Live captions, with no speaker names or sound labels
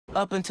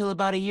Up until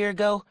about a year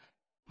ago,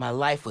 my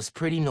life was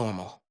pretty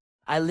normal.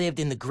 I lived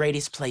in the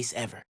greatest place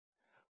ever.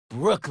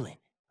 Brooklyn.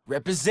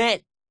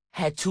 Represent!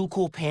 Had two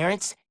cool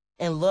parents,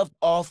 and loved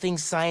all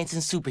things science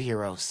and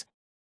superheroes.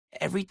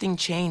 Everything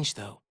changed,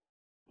 though,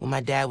 when my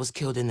dad was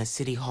killed in the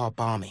City Hall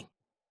bombing.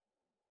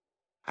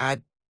 I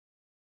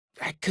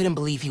couldn't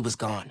believe he was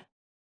gone.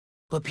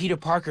 But Peter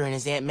Parker and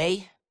his Aunt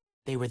May,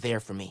 they were there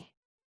for me.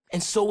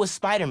 And so was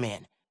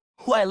Spider-Man,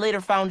 who I later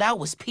found out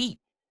was Pete.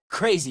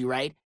 Crazy,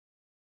 right?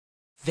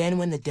 Then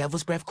when the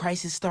Devil's Breath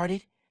crisis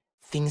started,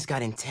 things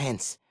got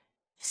intense.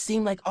 It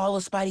seemed like all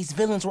of Spidey's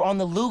villains were on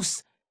the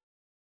loose.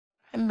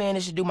 I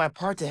managed to do my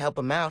part to help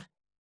him out.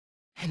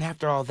 And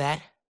after all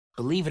that,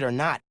 believe it or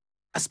not,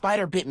 a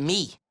spider bit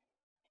me.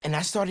 And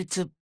I started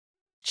to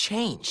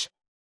change.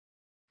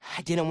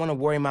 I didn't want to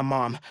worry my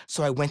mom,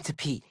 so I went to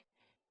Pete.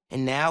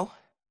 And now,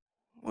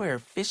 we're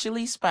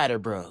officially Spider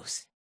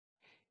Bros.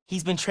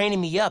 He's been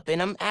training me up,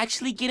 and I'm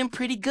actually getting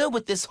pretty good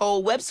with this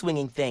whole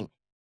web-swinging thing.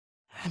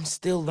 I'm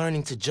still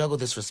learning to juggle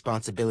this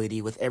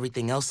responsibility with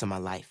everything else in my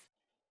life.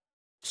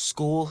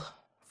 School,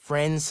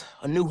 friends,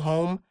 a new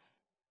home.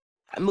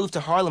 I moved to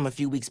Harlem a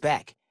few weeks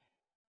back.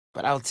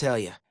 But I'll tell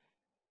you,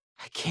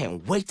 I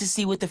can't wait to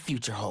see what the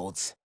future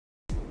holds.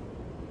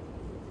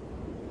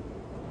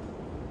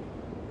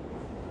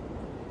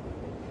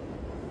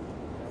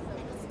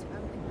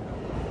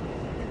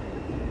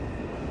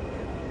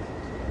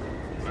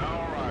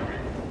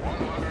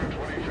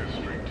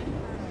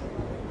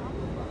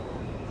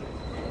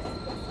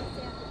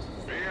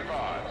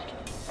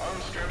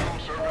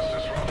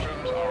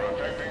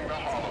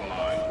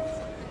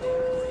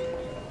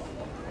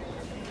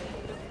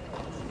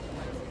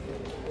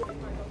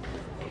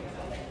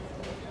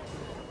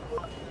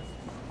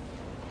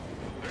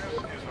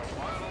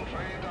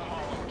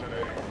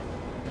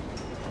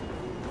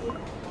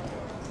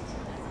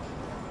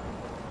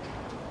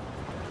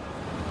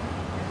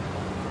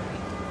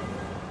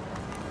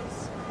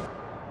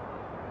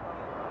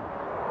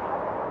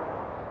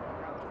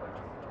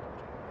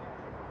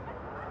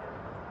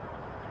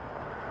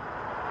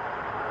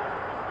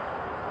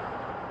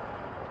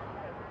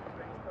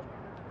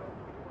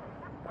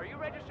 Are you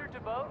registered to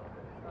vote?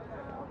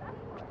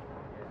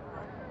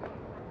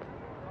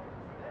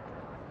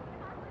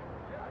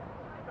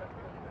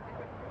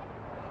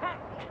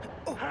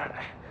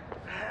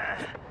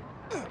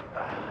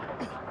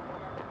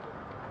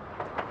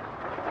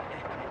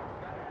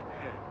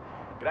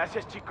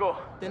 Gracias, chico.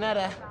 De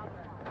nada.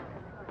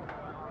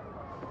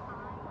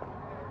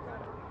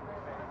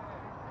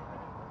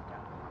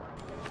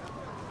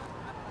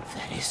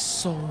 That is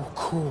so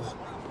cool.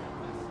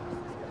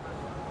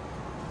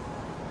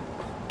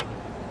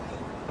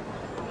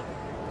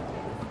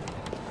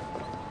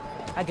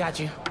 I got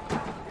you.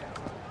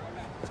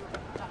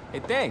 Hey,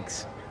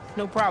 thanks.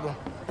 No problem.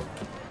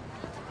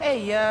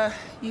 Hey,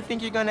 you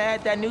think you're gonna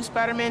add that new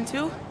Spider-Man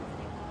too?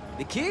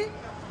 The kid?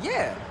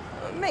 Yeah,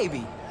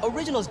 maybe.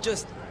 Original's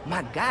just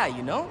my guy,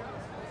 you know?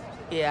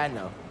 Yeah, I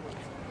know.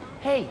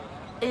 Hey,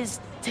 is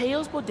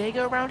Teo's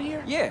Bodega around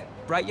here? Yeah,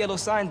 bright yellow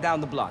sign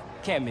down the block.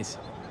 Can't miss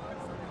it.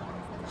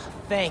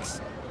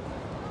 Thanks.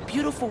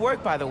 Beautiful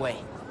work, by the way.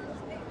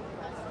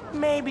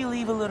 Maybe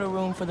leave a little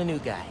room for the new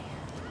guy,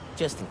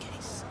 just in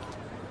case.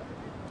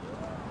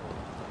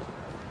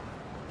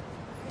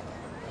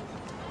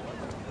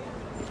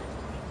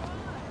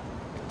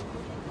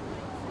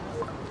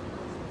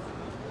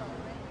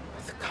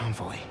 The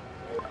convoy.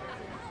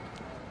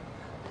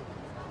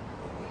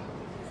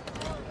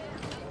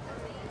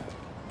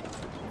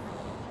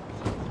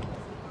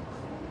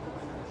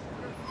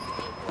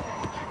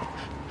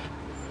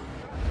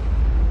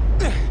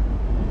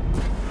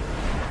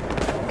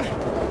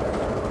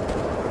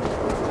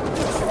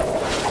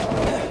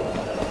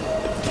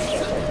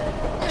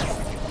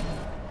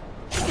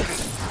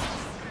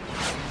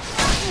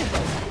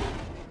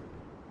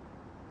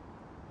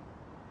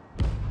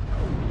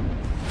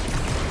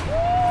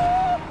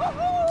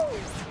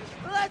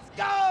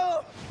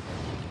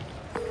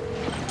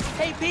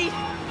 Hey, Pete.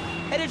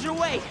 Headed your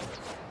way.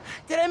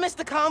 Did I miss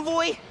the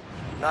convoy?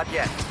 Not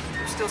yet.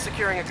 We're still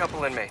securing a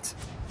couple inmates.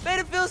 Bet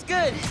it feels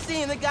good,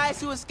 seeing the guys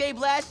who escaped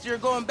last year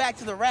going back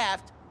to the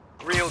raft.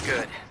 Real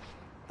good.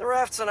 The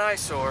raft's an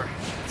eyesore.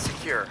 It's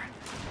secure.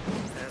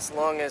 As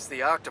long as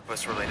the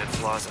octopus-related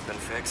flaws have been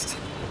fixed.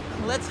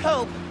 Let's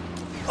hope.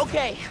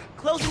 Okay,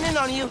 closing in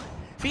on you.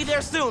 Be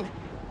there soon.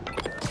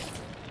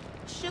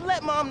 Should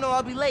let Mom know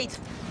I'll be late.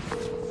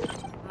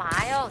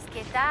 Miles,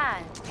 ¿qué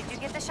tal? Did you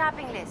get the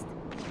shopping list?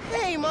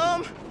 Hey,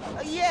 Mom.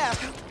 Yeah,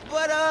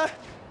 but,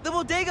 the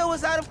bodega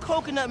was out of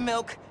coconut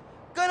milk.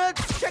 Gonna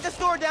check a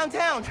store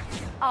downtown.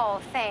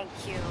 Oh, thank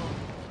you.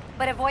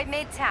 But avoid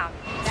Midtown.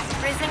 That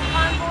prison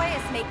convoy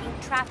is making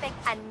traffic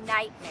a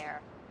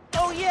nightmare.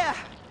 Oh, yeah.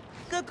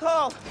 Good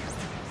call.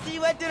 See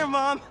you at dinner,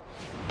 Mom.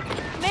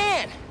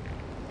 Man,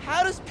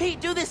 how does Pete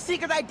do this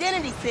secret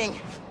identity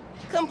thing?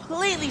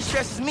 Completely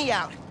stresses me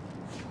out.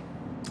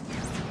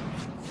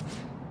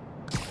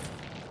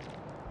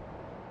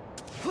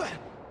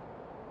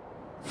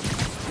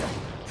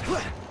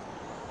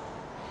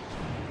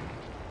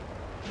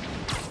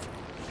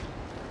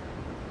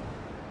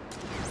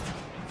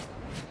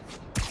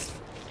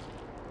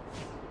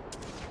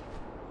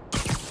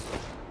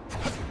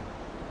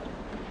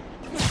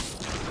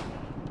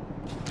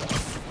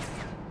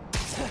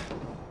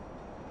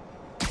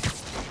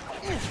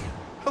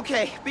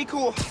 Okay, be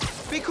cool.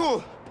 Be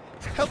cool.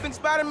 Helping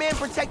Spider-Man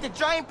protect a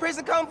giant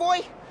prison convoy?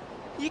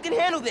 You can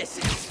handle this.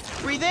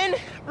 Breathe in,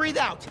 breathe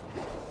out.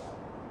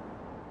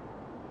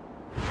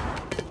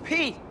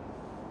 Pete!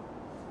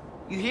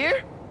 You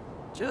here?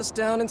 Just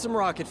down in some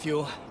rocket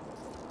fuel.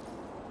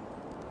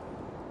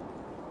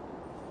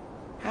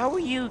 How are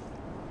you...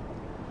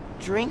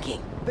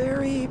 drinking?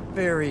 Very,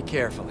 very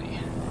carefully.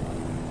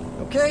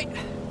 Okay,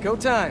 go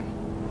time.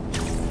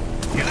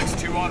 Helix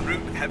 2 en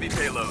route with heavy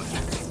payload.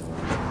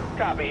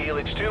 Copy,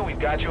 Helix 2. We've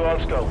got you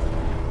on scope.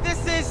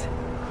 This is...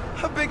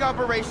 a big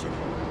operation.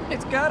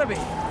 It's gotta be.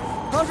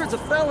 Hundreds of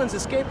felons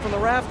escaped from the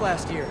raft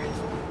last year.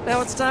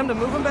 Now it's time to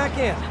move them back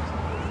in.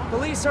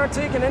 Police aren't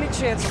taking any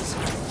chances,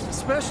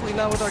 especially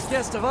not with our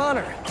guest of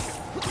honor.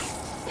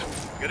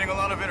 Getting a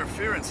lot of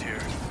interference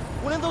here.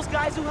 One of those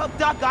guys who helped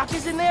Doc Ock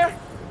is in there?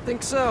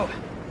 Think so.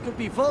 Could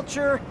be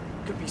Vulture,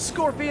 could be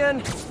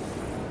Scorpion,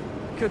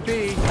 could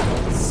be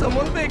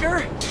someone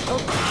bigger.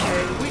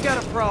 Okay, we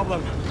got a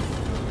problem.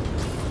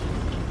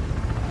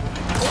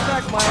 Hold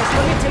back, Miles.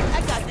 Let me take...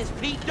 I got this,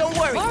 Pete. Don't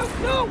worry. Oh,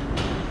 no!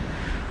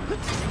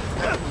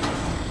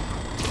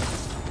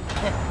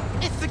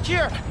 It's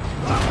secure.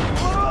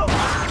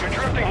 You're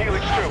drifting,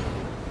 Helix 2.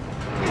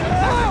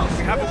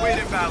 We have a weight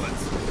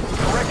imbalance.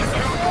 Correction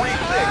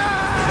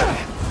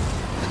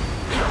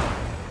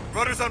 236.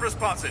 Rudder's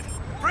unresponsive.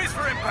 Brace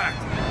for impact.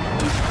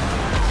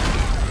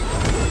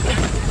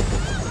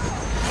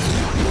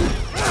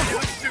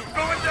 Helix 2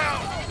 going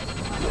down.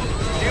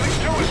 Helix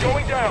 2 is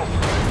going down.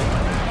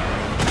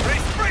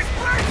 Brace, brace,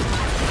 brace!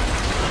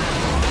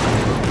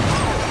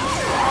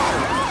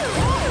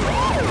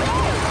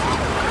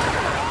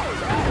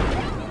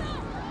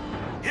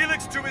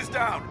 Helix 2 is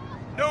down.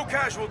 No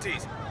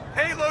casualties.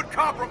 Payload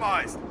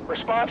compromised.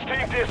 Response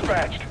team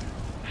dispatched.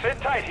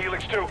 Sit tight,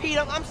 Helix 2. Pete,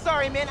 I'm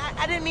sorry, man.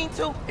 I didn't mean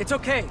to. It's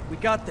okay, we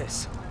got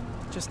this.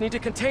 Just need to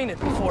contain it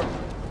before...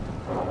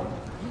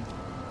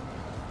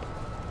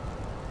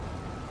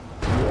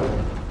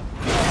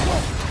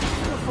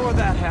 Before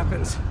that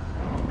happens.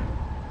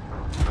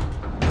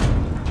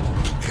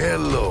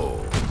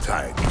 Hello,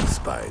 tiny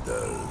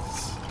spiders.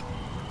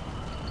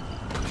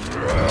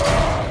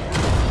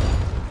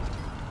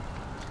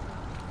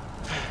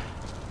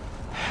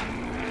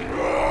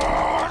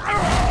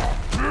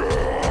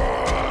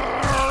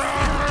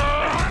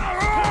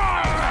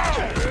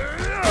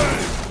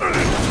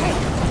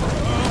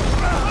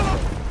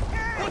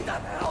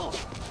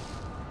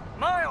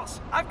 Miles,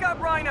 I've got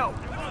Rhino,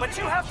 but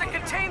you have to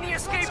contain the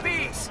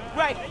escapees.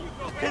 Right.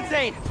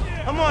 Contain.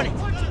 I'm on it.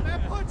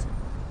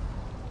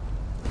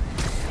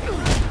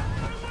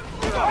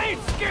 I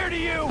ain't scared of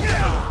you!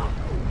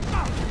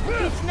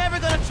 Pete's never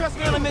gonna trust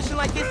me on a mission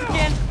like this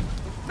again.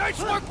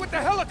 Nice work with the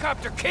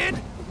helicopter, kid!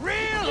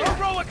 Real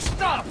heroic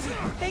stuff!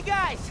 Hey,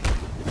 guys.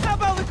 How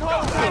about we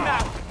call a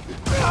timeout?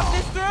 Talk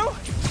this through?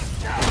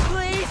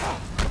 Please?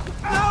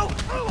 No?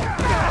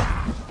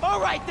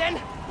 All right,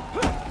 then.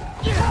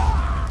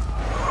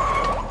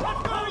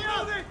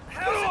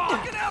 How's it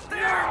looking out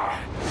there?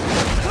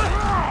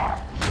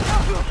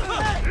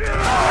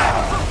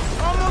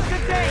 Almost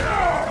contained.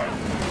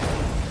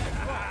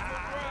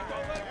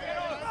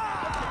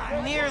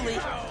 Nearly.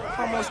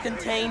 Almost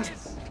contained.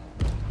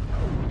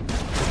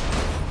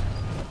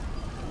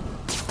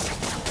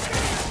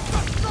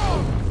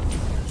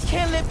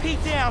 Can't let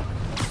Pete down.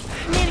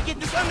 Need to get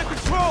this under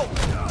control.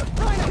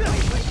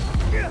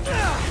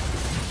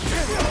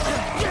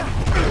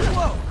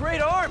 Whoa,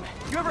 great arm.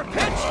 You ever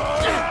pitch?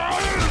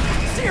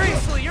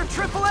 Seriously, you're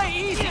AAA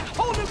easy.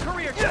 Whole new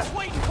career just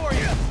waiting for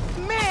you.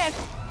 Man,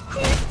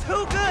 he's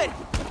too good.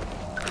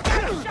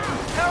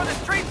 How are the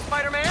streets,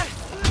 Spider-Man?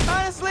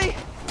 Honestly,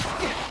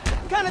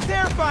 kind of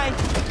terrifying.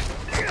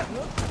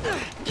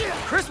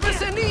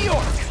 Christmas in New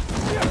York.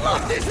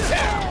 Love this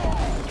town.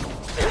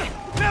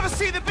 Never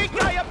see the big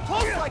guy up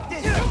close like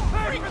this.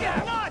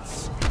 Freaking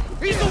nuts.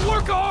 He's a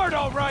work of art,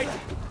 all right!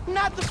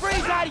 Not the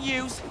phrase I'd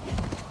use.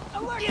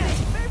 Alexa,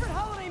 favorite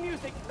holiday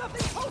music.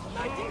 Nothing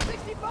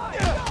post-1965.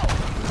 Go.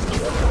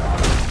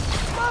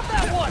 Love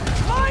that one.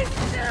 Mine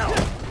still.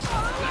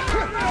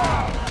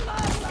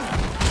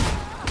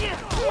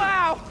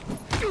 Wow.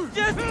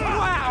 Just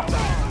wow.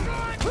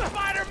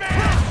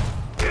 Spider-Man!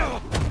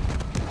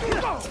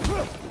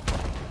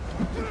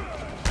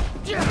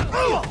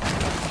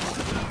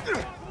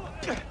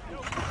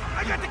 I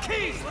got the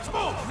keys! Let's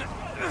move!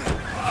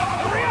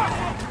 Hurry up!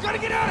 Gotta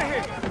get out of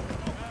here!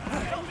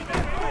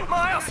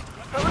 Miles,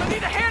 I'm gonna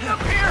need a hand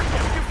up here.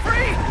 You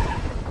free?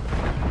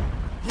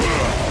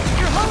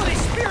 Your holiday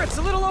spirit's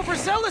a little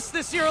overzealous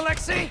this year,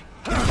 Alexei.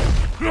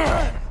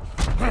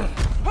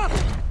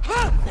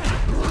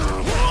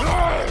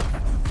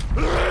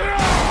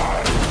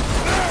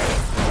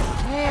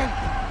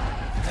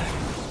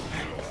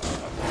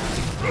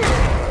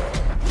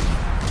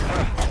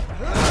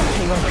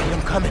 Hang on, Pete,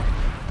 I'm coming.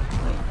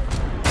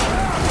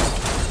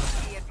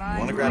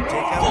 Wanna grab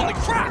takeout? Holy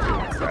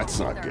crap! That's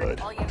not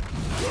good.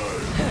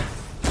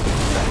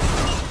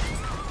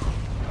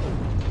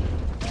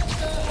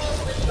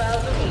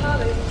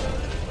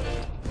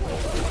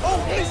 Oh,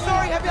 hey,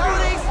 sorry, happy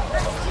holidays!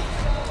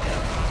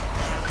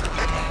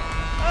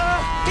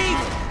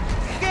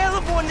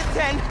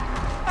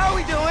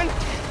 we doing?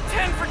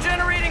 10 for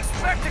generating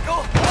spectacle,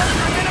 1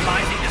 for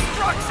minimizing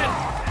destruction.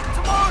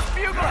 Tomorrow's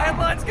Bugle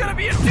headline's gonna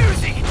be a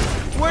doozy.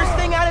 Worst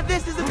thing out of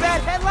this is a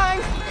bad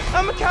headline?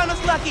 I'ma count us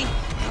lucky.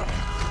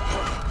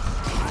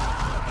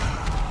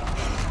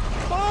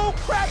 Oh,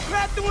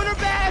 crap, doing her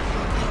bad.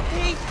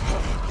 Hey,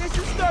 this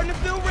is starting to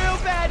feel real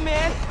bad,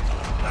 man.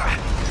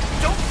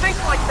 Don't think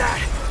like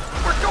that.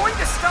 We're going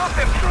to stop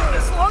him,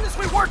 as long as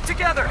we work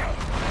together.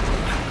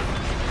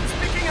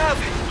 Speaking of,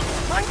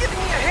 mind giving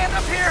me a hand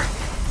up here?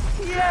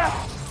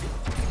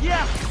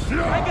 Yeah,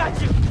 I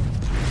got you.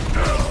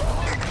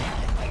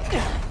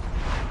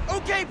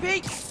 Okay,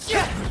 Pete.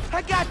 Yeah,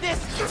 I got this.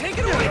 Take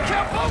it away,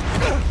 Capo!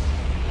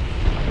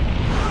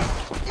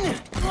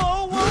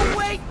 Whoa,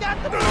 wait,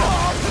 not the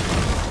ball.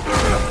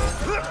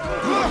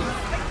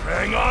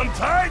 Hang on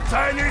tight,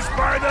 tiny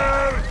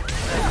spider!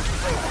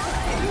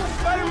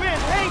 Spider-Man,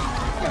 hey!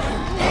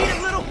 Need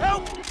a little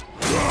help?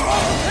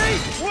 Hey!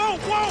 Whoa!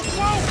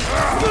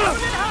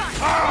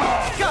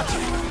 Gotcha!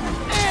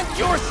 And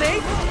you're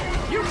safe!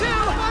 You too,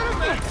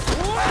 Spider-Man!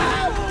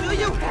 Wow! Do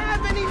you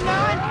have any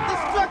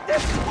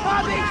non-destructive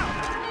hobbies?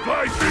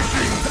 Fly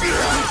fishing!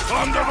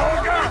 On the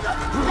Volga!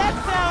 That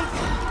sounds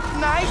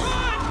nice!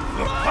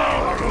 The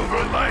power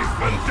over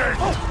life and death!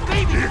 Oh,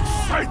 baby!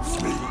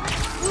 Excites me!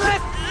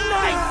 That's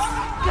nice!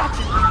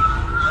 Gotcha!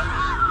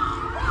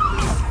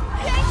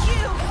 Thank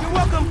you! You're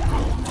welcome!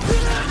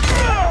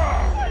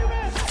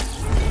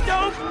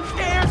 Don't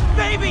scare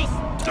babies!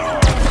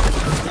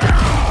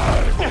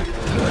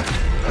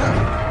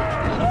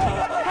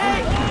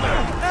 Hey!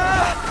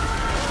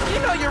 You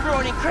know you're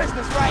ruining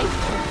Christmas, right?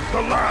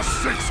 The last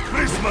 6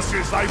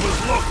 Christmases I was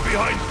locked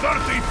behind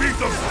 30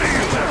 feet of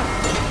steel!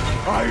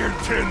 I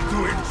intend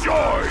to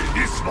enjoy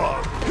this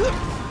one!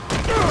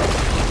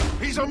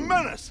 He's a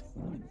menace!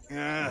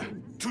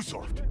 Too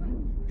soft.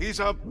 He's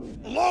a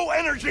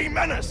low-energy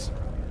menace!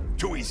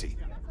 Too easy.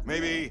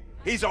 Maybe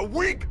he's a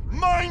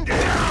weak-minded!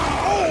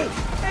 Oh!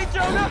 Hey,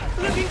 Jonah!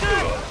 Looking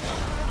good!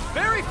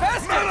 Very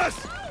fast!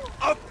 Menace!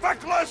 A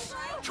feckless,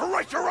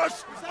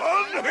 treacherous,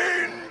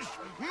 unhinged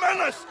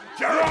menace!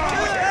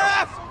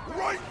 Jared!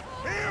 Right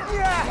here!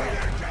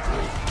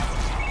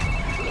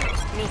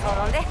 Mijo,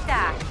 ¿dónde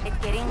está? It's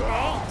getting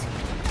late.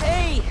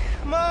 Hey,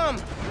 Mom!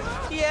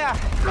 Yeah,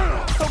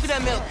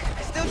 coconut milk.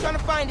 Still trying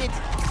to find it.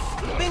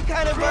 Been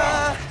kind of,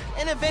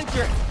 an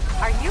adventure.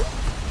 Are you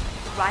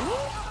running?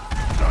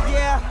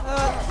 Yeah,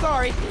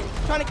 sorry.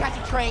 Trying to catch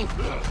a train.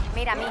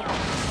 Mira, mijo,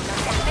 no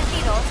seas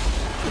mentiroso.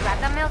 Grab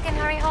the milk and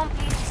hurry home,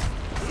 please.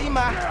 Sí,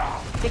 ma.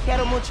 Te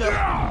quiero mucho.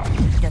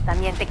 Yo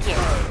también te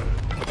quiero.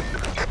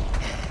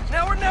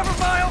 Now or never,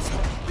 Miles!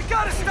 We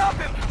gotta stop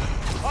him!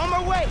 On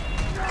my way!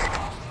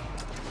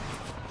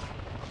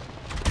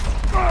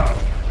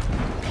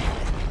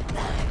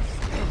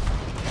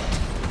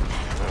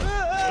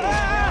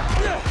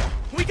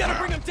 We gotta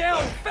bring him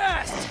down,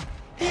 fast!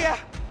 Yeah,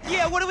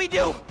 what do we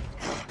do?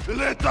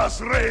 Let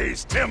us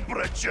raise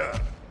temperature!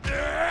 Oh,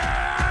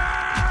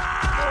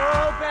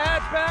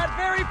 bad,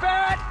 very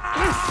bad!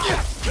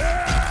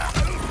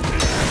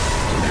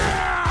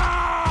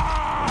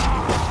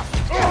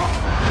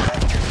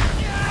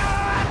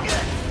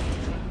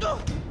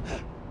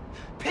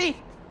 Pete,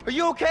 are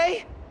you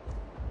okay?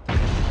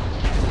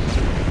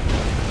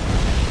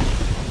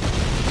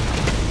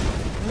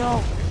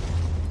 No.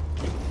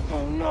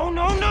 Oh, no!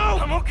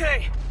 I'm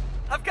okay.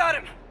 I've got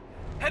him.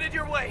 Headed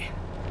your way.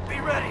 Be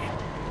ready.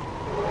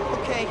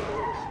 Okay.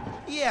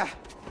 Yeah.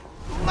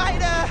 Might,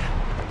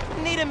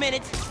 need a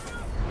minute.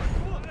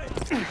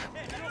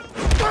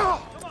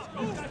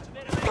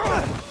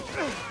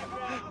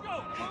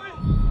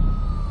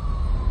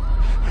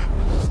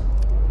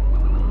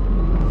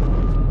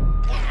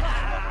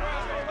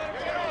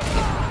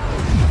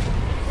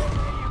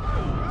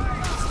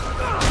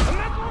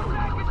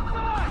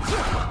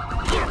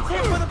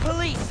 Tip for the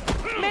police.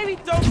 Maybe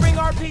don't bring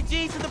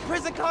RPGs to the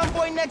prison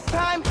convoy next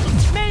time.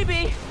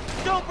 Maybe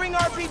don't bring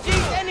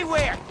RPGs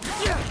anywhere.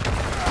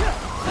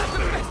 That's the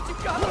best you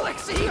got,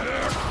 Alexei!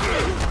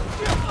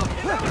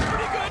 That was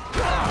pretty good!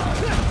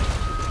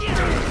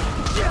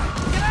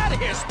 Get out of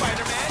here,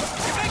 Spider-Man!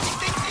 You're making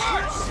things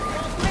worse!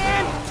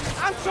 Man,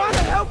 I'm trying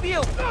to help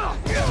you. No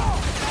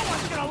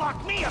one's gonna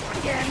lock me up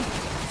again!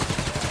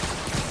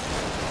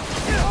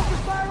 Focus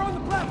fire on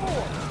the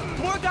platform!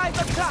 More guys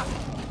up top.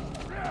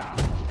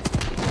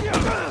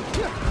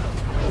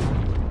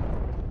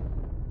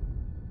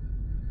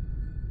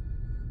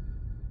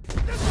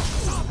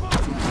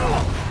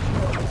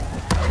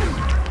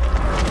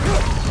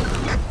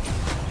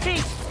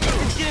 Pete,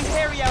 it's getting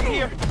hairy out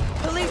here.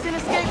 Police and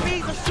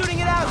escapees are shooting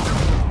it out.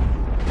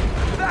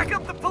 Back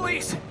up the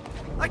police!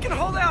 I can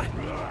hold out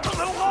a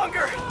little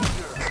longer!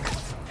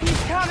 He's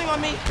counting on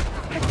me.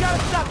 I gotta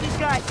stop these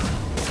guys.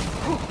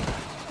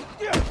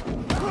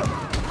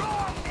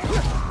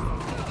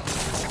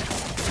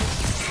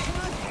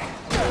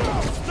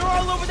 They're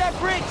all over that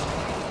bridge.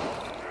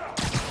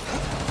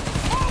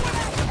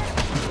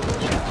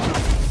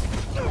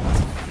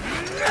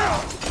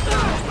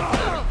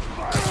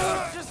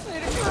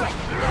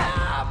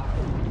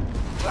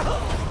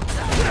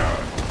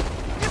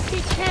 He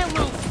can't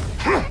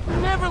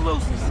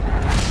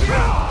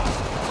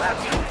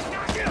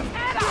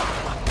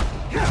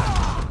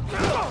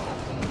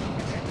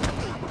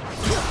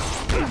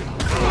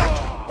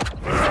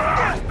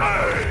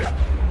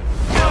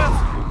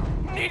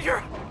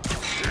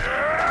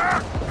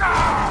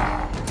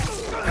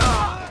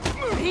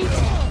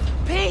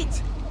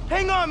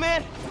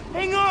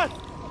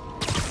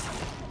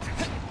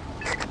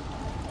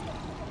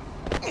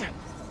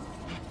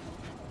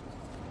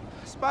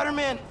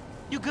Spider-Man,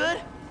 you good?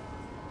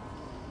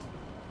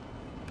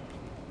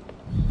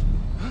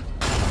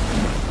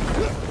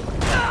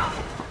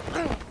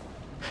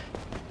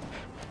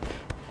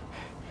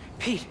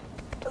 Pete.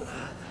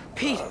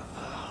 Pete.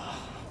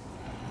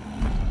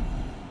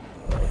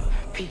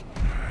 Pete.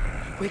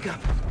 Wake up.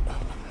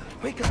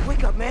 Wake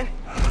up, man.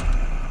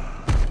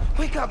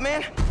 Wake up,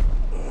 man.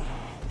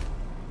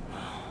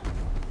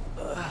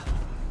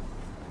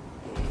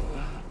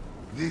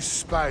 This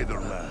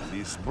Spider-Man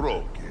is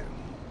broken.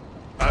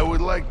 I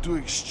would like to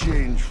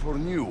exchange for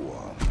new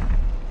one.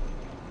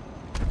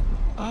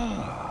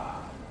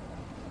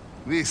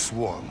 This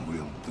one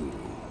will do.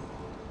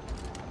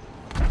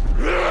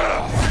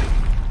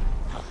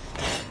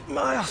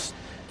 Miles,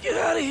 get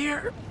out of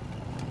here.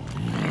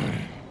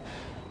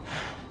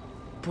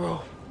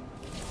 Bro.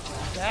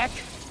 Back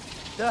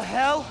the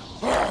hell?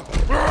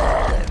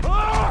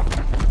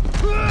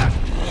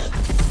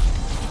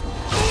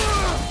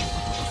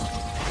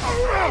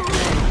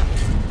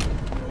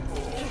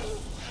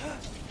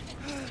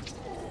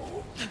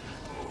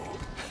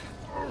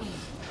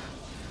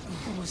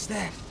 What was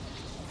that?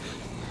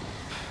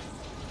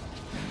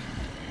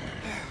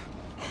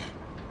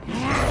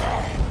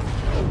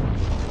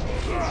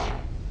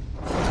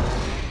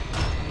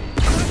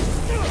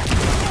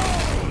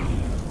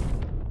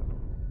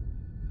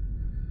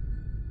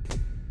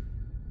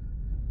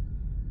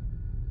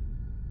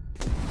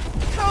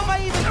 How am I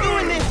even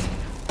doing this?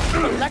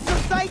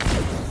 Electrocyte?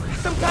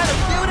 Some kind of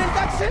field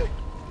induction?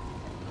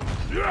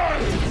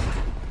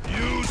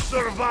 You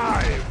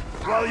survive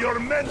while your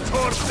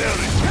mentor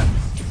perished.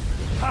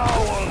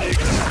 How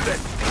unexpected.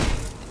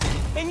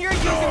 And you're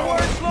using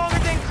words longer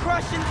than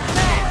crush and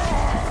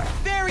smash!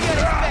 Very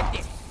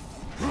unexpected!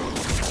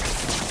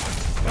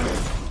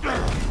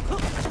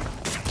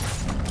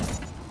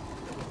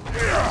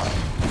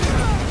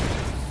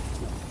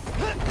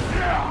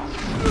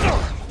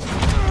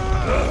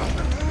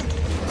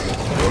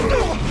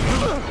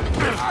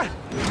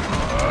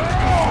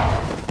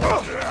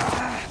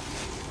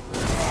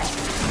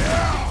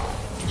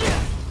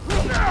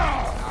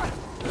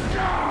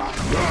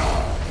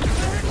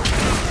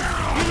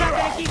 You're not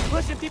gonna keep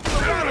pushing people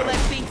around,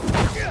 Alexei!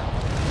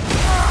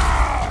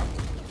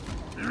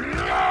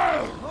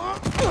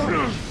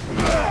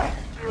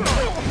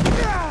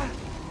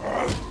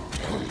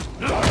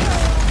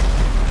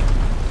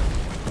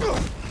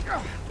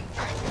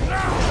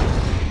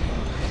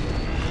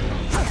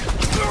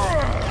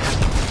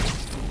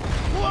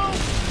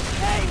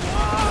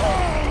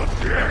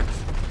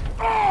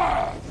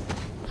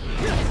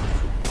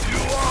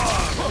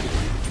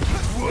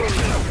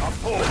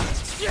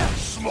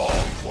 Small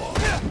one.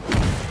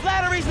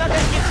 Flattery's not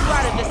gonna get you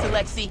out of this,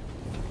 Alexei.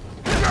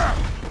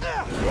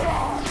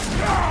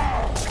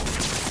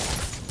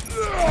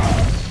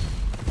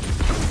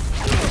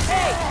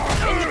 Hey,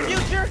 in the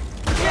future,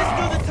 just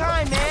do the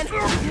time, man.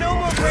 No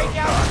more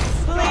breakouts,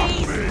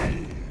 please.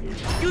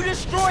 You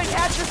destroyed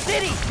half the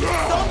city.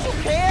 Don't you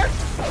care?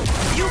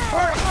 You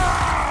hurt.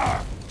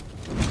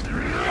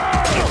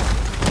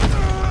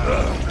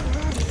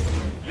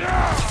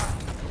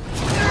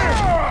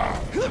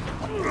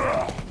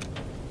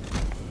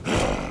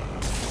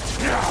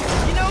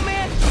 You know,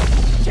 man,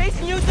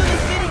 chasing you through the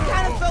city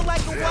kind of felt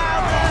like a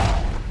wild,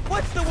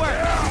 what's the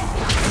word?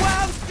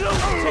 Wild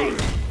goose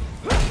chase.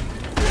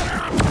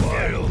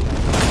 Wild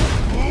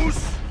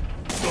goose?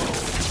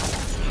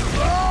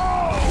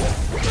 Oh!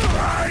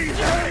 I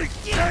hate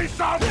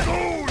Jason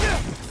Goon!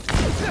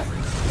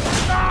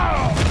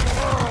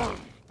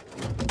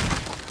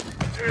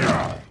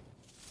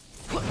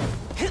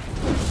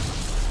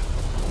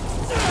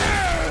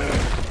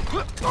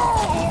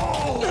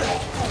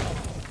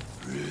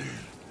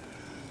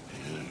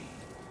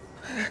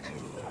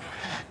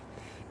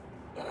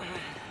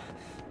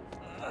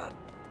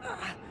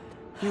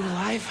 You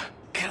alive?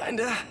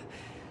 Kinda.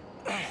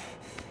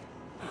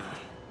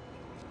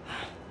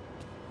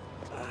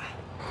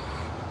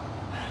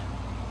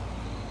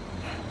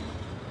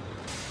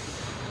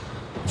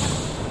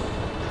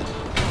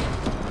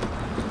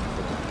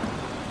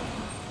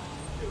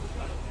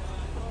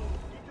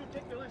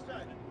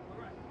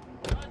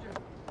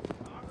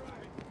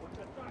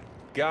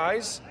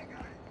 Guys?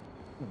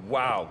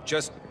 Wow,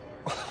 just...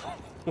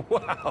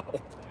 wow.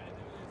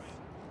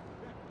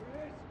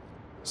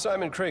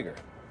 Simon Krieger,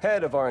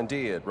 head of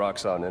R&D at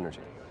Roxxon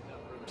Energy.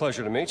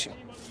 Pleasure to meet you.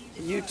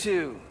 You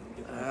too.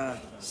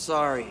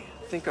 Sorry.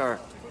 I think our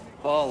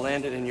ball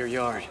landed in your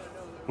yard.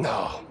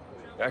 No,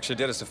 actually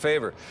did us a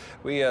favor.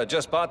 We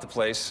just bought the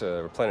place.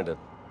 We're planning to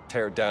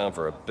tear it down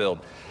for a build.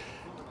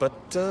 But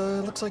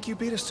looks like you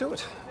beat us to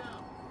it.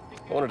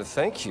 I wanted to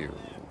thank you,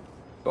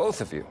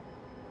 both of you.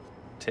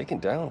 Taking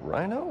down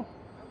Rhino?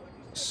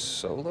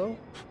 Solo?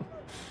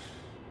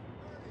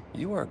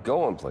 You are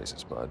going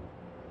places, bud.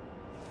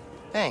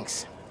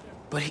 Thanks.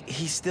 But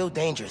he's still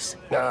dangerous.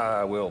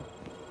 Nah, we'll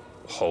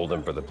hold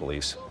him for the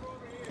police.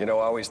 You know,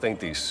 I always think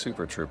these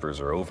super troopers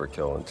are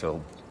overkill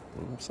until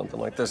something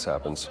like this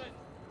happens.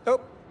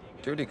 Oh,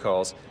 duty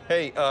calls.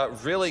 Hey,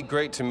 really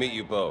great to meet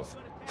you both.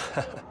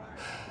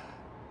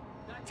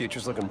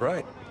 Future's looking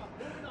bright.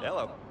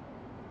 Hello.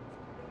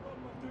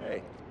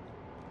 Hey.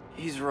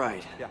 He's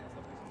right. Yeah.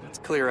 Let's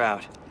clear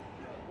out.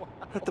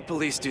 Let the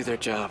police do their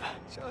job.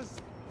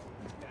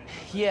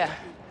 Yeah.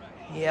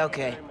 Yeah,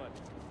 okay.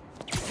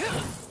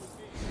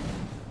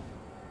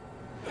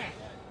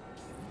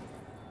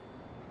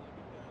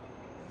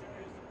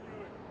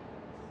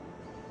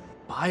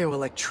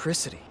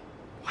 Bioelectricity.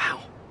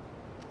 Wow.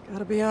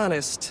 Gotta be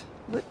honest,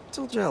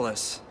 little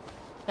jealous.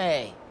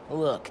 Hey,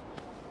 look.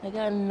 I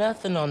got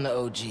nothing on the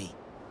OG.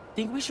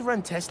 Think we should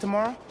run tests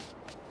tomorrow?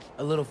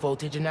 A little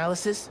voltage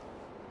analysis?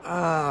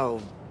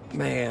 Oh,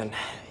 man.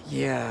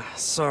 Yeah,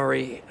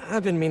 sorry.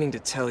 I've been meaning to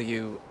tell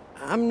you,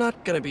 I'm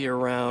not gonna be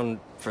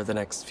around for the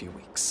next few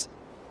weeks.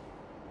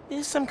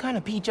 This some kind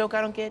of pee joke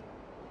I don't get?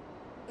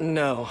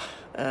 No.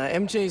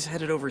 MJ's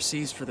headed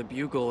overseas for the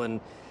Bugle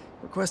and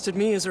requested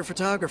me as her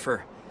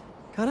photographer.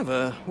 Kind of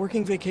a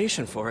working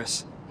vacation for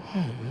us.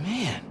 Oh,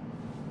 man.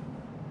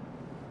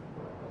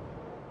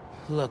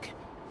 Look,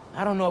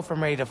 I don't know if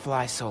I'm ready to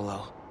fly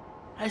solo.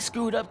 I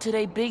screwed up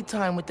today big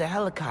time with the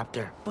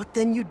helicopter. But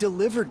then you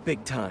delivered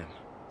big time.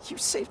 You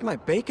saved my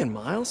bacon,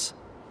 Miles.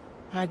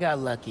 I got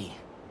lucky.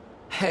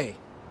 Hey,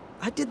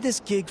 I did this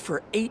gig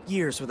for 8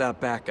 years without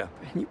backup,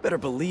 and you better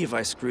believe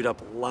I screwed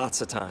up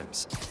lots of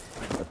times.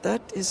 But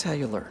that is how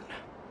you learn.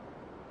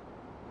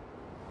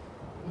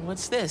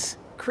 What's this?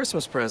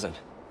 Christmas present.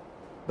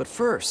 But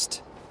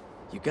first,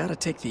 you gotta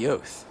take the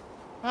oath.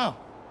 Oh.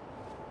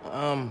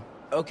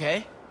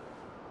 Okay.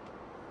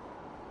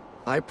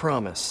 I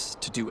promise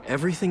to do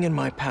everything in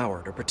my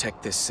power to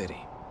protect this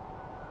city.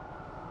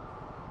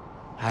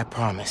 I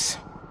promise.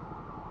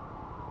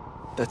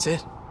 That's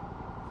it.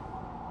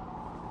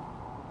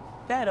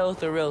 That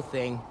oath a real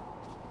thing.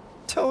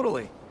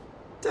 Totally.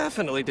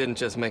 Definitely didn't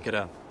just make it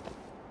up.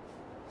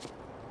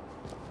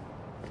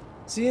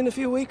 See you in a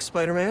few weeks,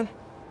 Spider-Man.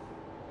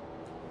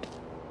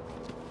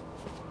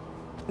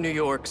 New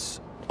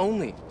York's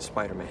only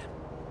Spider-Man.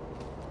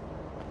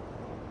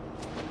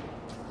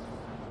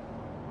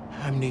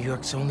 I'm New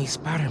York's only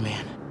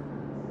Spider-Man.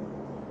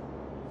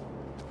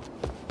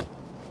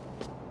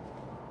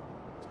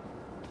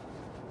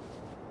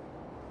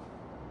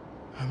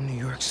 I'm New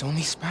York's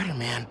only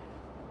Spider-Man.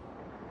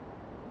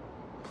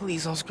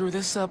 Please don't screw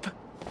this up.